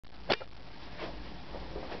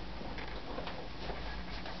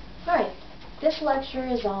This lecture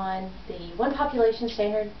is on the one population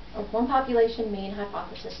standard or one population mean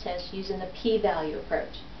hypothesis test using the p-value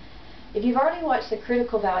approach. If you've already watched the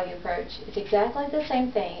critical value approach, it's exactly the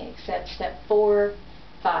same thing except step 4,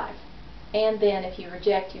 5. And then if you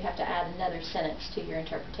reject, you have to add another sentence to your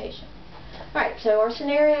interpretation. Alright, so our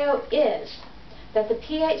scenario is that the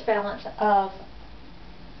pH balance of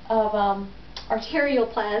arterial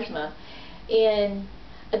plasma in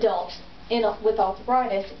adults with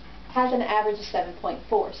arthritis has an average of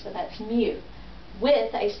 7.4, so that's mu,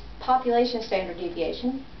 with a population standard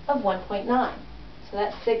deviation of 1.9, so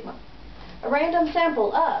that's sigma. A random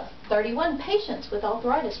sample of 31 patients with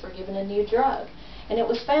arthritis were given a new drug, and it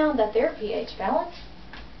was found that their pH balance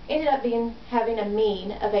ended up having a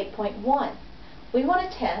mean of 8.1. We want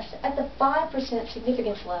to test at the 5%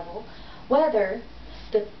 significance level whether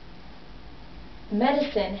the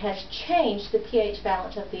medicine has changed the pH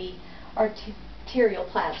balance of the arterial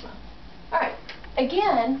plasma. Alright,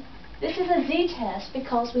 again, this is a z-test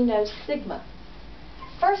because we know sigma.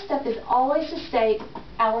 First step is always to state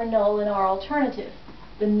our null and our alternative.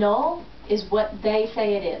 The null is what they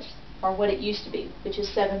say it is, or what it used to be, which is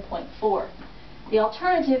 7.4. The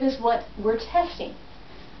alternative is what we're testing.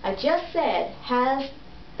 I just said, has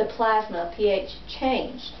the plasma pH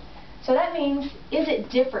changed? So that means, is it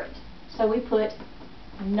different? So we put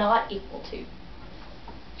not equal to.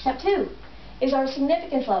 Step 2 is our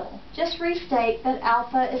significance level. Just restate that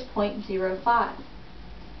alpha is 0.05.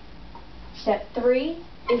 Step 3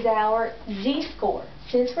 is our z-score.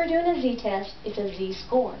 Since we're doing a z-test, it's a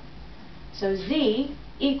z-score. So z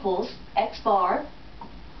equals x bar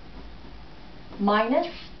minus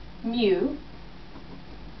mu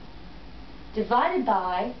divided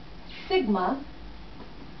by sigma,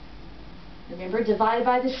 remember, divided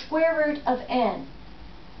by the square root of n,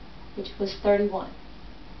 which was 31.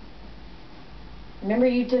 Remember,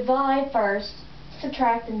 you divide first,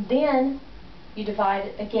 subtract, and then you divide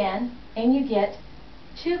it again, and you get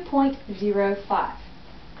 2.05.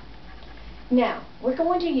 Now, we're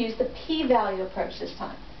going to use the p-value approach this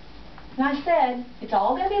time. And I said, it's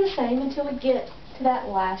all going to be the same until we get to that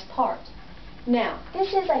last part. Now,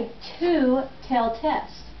 this is a two-tailed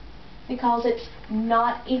test because it's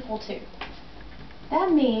not equal to.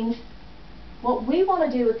 That means what we want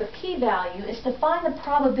to do with the p-value is to find the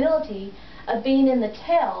probability of being in the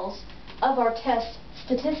tails of our test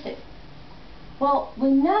statistic. Well, we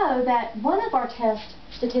know that one of our test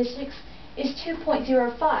statistics is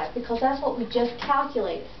 2.05 because that's what we just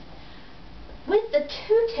calculated. With the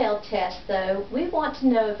two-tailed test, though, we want to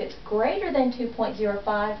know if it's greater than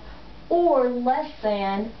 2.05 or less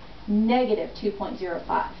than negative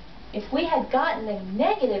 2.05. If we had gotten a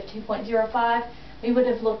negative 2.05, we would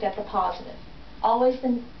have looked at the positive. Always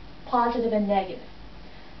the positive and negative.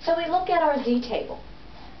 So we look at our z-table.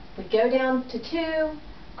 We go down to 2,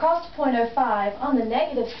 cross to 0.05 on the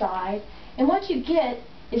negative side, and what you get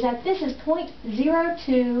is that this is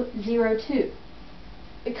 0.0202.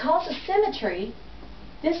 Because of symmetry,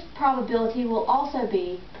 this probability will also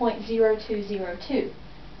be 0.0202.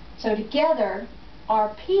 So together, our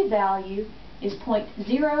p-value is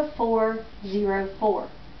 0.0404.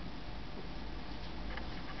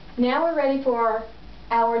 Now we're ready for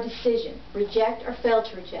our decision, reject or fail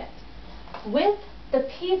to reject. With the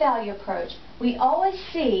p-value approach, we always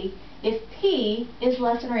see if p is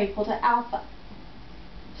less than or equal to alpha.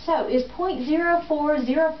 So is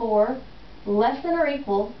 0.0404 less than or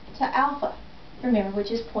equal to alpha? Remember,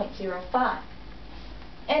 which is 0.05.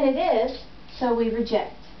 And it is, so we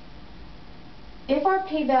reject. If our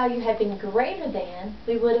p-value had been greater than,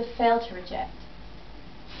 we would have failed to reject.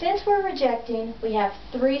 Since we're rejecting, we have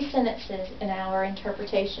 3 sentences in our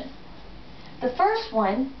interpretation. The first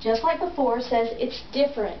one, just like before, says it's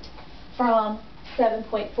different from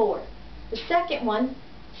 7.4. The second one,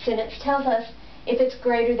 sentence, tells us if it's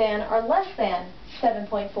greater than or less than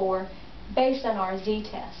 7.4 based on our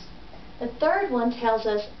z-test. The third one tells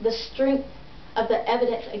us the strength of the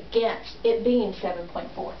evidence against it being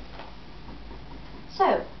 7.4.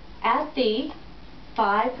 So, at the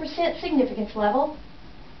 5% significance level,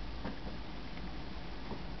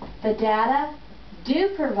 the data do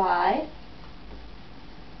provide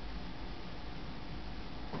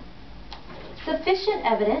sufficient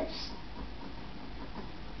evidence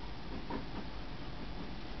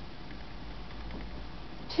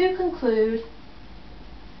to conclude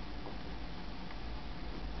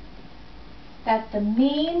that the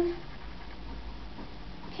mean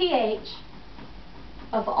pH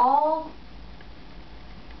of all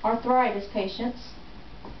arthritis patients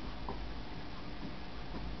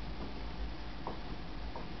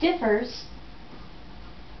differs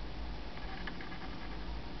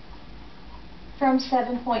from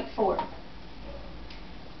 7.4.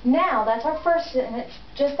 Now, that's our first sentence,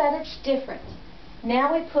 just that it's different.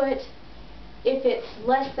 Now we put if it's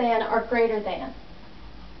less than or greater than.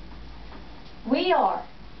 We are.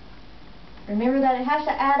 Remember that it has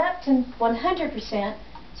to add up to 100%,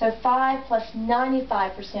 so 5 plus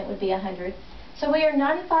 95% would be 100. So we are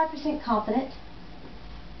 95% confident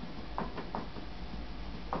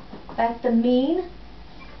that the mean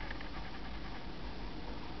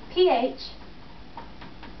pH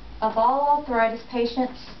of all arthritis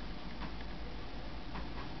patients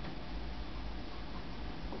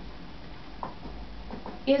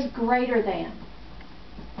is greater than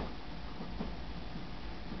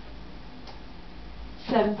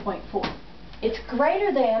 7.4. It's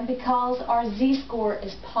greater than because our z-score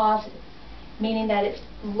is positive, meaning that it's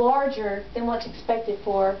larger than what's expected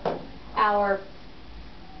for our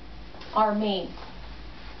mean.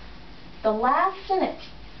 The last sentence,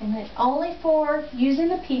 and it's only for using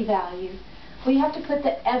the p-value, we have to put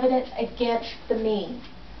the evidence against the mean,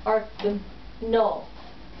 or the null.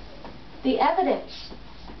 The evidence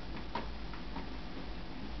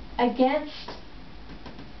against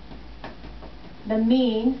the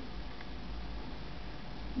mean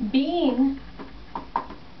being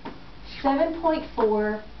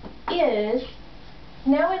 7.4 is,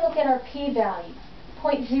 now we look at our p-value,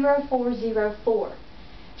 0.0404.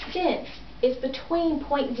 Since it's between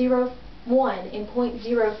 0.01 and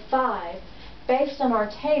 0.05, based on our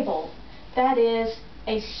table, that is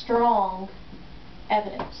a strong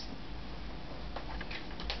evidence.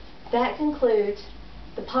 That concludes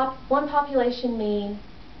the one population mean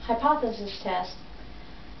hypothesis test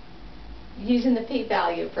using the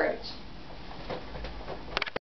p-value approach.